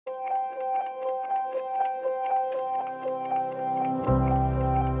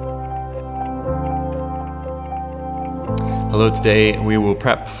Hello, today we will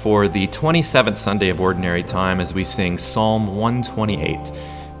prep for the 27th Sunday of Ordinary Time as we sing Psalm 128.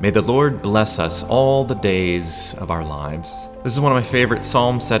 May the Lord bless us all the days of our lives. This is one of my favorite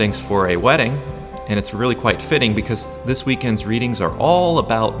psalm settings for a wedding, and it's really quite fitting because this weekend's readings are all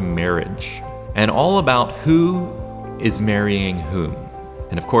about marriage and all about who is marrying whom.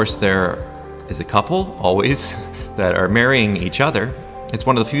 And of course, there is a couple, always, that are marrying each other. It's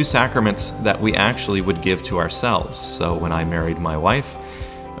one of the few sacraments that we actually would give to ourselves. So when I married my wife,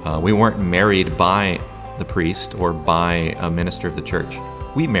 we weren't married by the priest or by a minister of the church.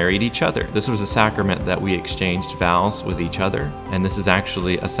 We married each other. This was a sacrament that we exchanged vows with each other, and this is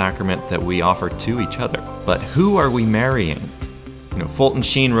actually a sacrament that we offer to each other. But who are we marrying? Fulton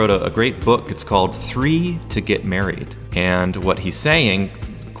Sheen wrote a great book. It's called 3 to Get Married. And what he's saying,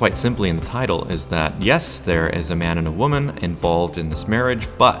 quite simply in the title, is that yes, there is a man and a woman involved in this marriage,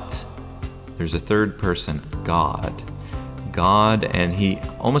 but there's a third person, God. God, and he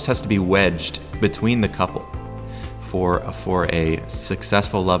almost has to be wedged between the couple for a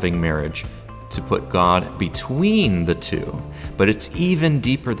successful, loving marriage, to put God between the two. But it's even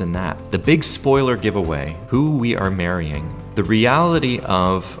deeper than that. The big spoiler giveaway, who we are marrying. The reality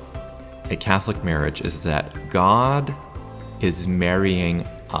of a Catholic marriage is that God is marrying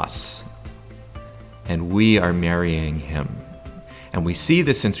us, and we are marrying him. And we see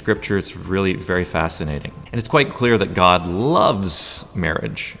this in Scripture. It's really very fascinating. And it's quite clear that God loves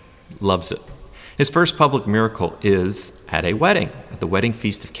marriage, loves it. His first public miracle is at a wedding, at the wedding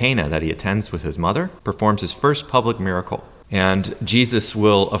feast of Cana that he attends with his mother, performs his first public miracle. And Jesus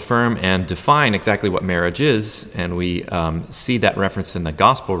will affirm and define exactly what marriage is, and we see that reference in the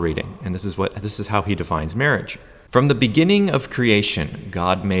gospel reading. And this is how he defines marriage. From the beginning of creation,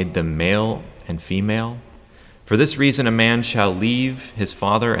 God made them male and female. For this reason, a man shall leave his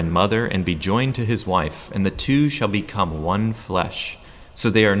father and mother and be joined to his wife, and the two shall become one flesh. So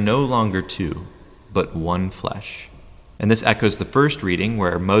they are no longer two, but one flesh. And this echoes the first reading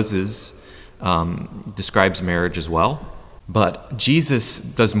where Moses describes marriage as well. But Jesus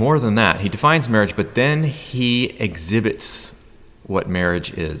does more than that. He defines marriage, but then he exhibits what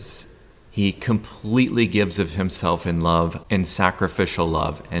marriage is. He completely gives of himself in love, in sacrificial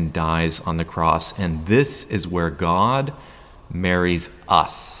love, and dies on the cross. And this is where God marries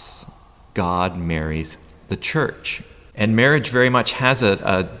us. God marries the church. And marriage very much has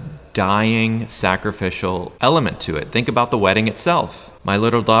a dying, sacrificial element to it. Think about the wedding itself. My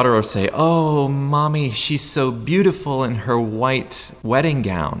little daughter will say, "Oh, Mommy, she's so beautiful in her white wedding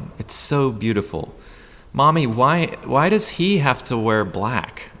gown. It's so beautiful. Mommy, why does he have to wear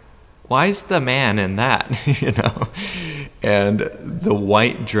black? Why is the man in that?" And the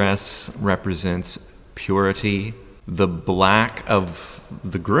white dress represents purity. The black of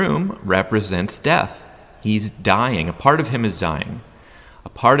the groom represents death. He's dying. A part of him is dying. A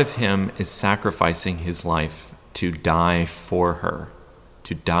part of him is sacrificing his life to die for her,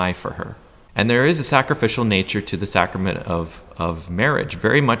 to die for her. And there is a sacrificial nature to the sacrament of marriage,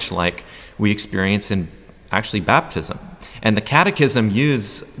 very much like we experience in actually baptism. And the Catechism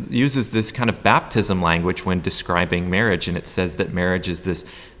uses this kind of baptism language when describing marriage, and it says that marriage is this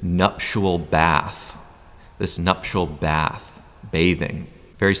nuptial bath, bathing,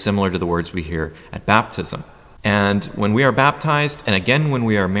 very similar to the words we hear at baptism. And when we are baptized, and again when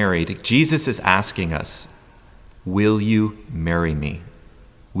we are married, Jesus is asking us, will you marry me?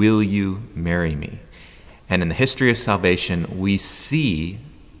 Will you marry me? And in the history of salvation, we see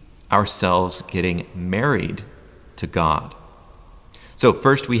ourselves getting married to God. So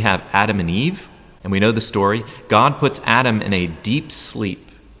first we have Adam and Eve, and we know the story. God puts Adam in a deep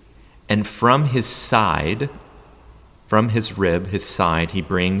sleep, and from his side, from his rib, his side, he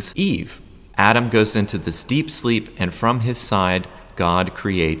brings Eve. Adam goes into this deep sleep, and from his side, God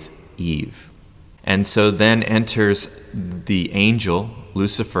creates Eve. And so then enters the angel,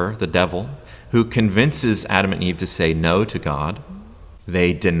 Lucifer, the devil, who convinces Adam and Eve to say no to God.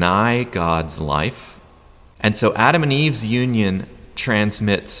 They deny God's life. And so Adam and Eve's union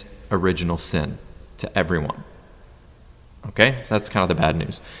transmits original sin to everyone. Okay, so that's kind of the bad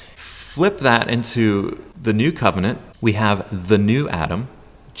news. Flip that into the new covenant. We have the new Adam,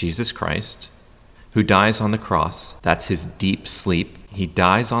 Jesus Christ, who dies on the cross. That's his deep sleep. He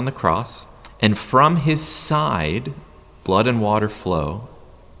dies on the cross, and from his side, blood and water flow,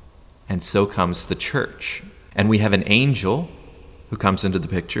 and so comes the church. And we have an angel who comes into the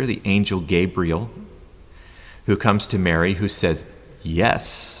picture, the angel Gabriel, who comes to Mary, who says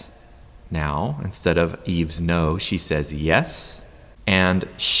yes. Now, instead of Eve's no, she says yes. And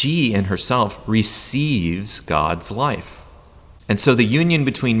she in herself receives God's life. And so the union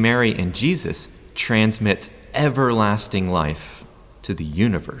between Mary and Jesus transmits everlasting life to the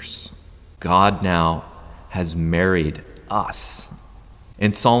universe. God now has married us.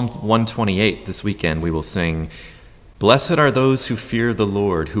 In Psalm 128 this weekend, we will sing, "Blessed are those who fear the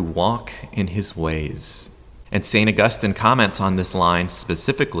Lord, who walk in his ways." And St. Augustine comments on this line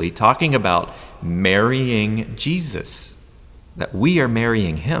specifically, talking about marrying Jesus, that we are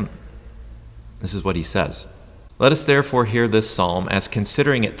marrying him. This is what he says. "Let us therefore hear this psalm as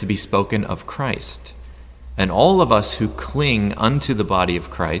considering it to be spoken of Christ, and all of us who cling unto the body of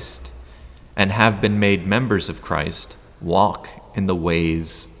Christ and have been made members of Christ walk in the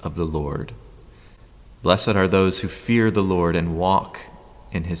ways of the Lord. Blessed are those who fear the Lord and walk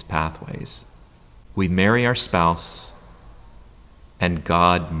in his pathways." We marry our spouse, and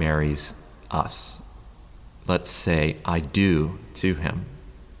God marries us. Let's say, "I do" to him.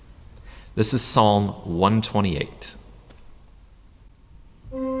 This is Psalm 128.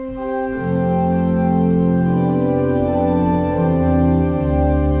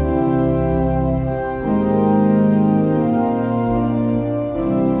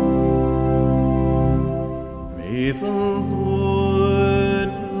 May the Lord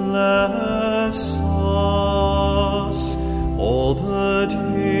bless us all the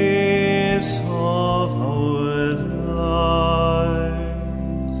days of our lives.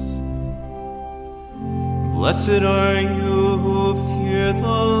 Blessed are you who fear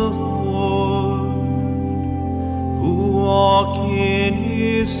the Lord, who walk in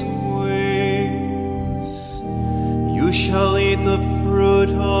his ways. You shall eat the fruit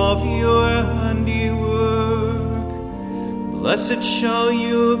of your handiwork. Blessed shall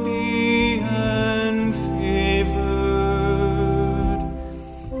you be and favored.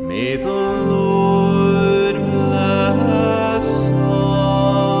 May the Lord bless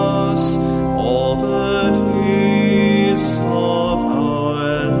us all the days of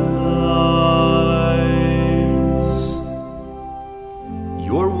our lives.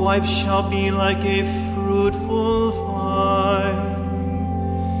 Your wife shall be like a fruitful vine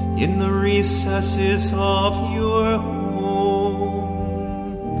in the recesses of your home.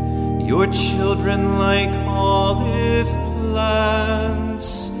 Your children like olive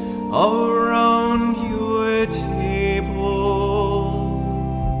plants around your table.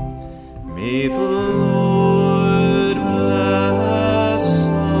 May the Lord bless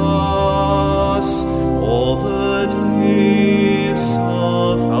us all the days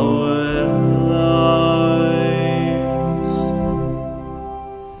of our lives.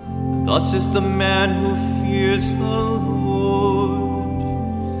 Thus is the man who fears the Lord.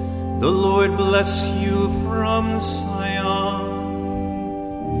 The Lord bless you from Zion.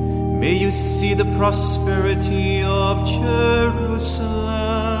 May you see the prosperity of Jerusalem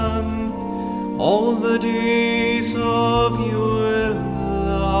all the days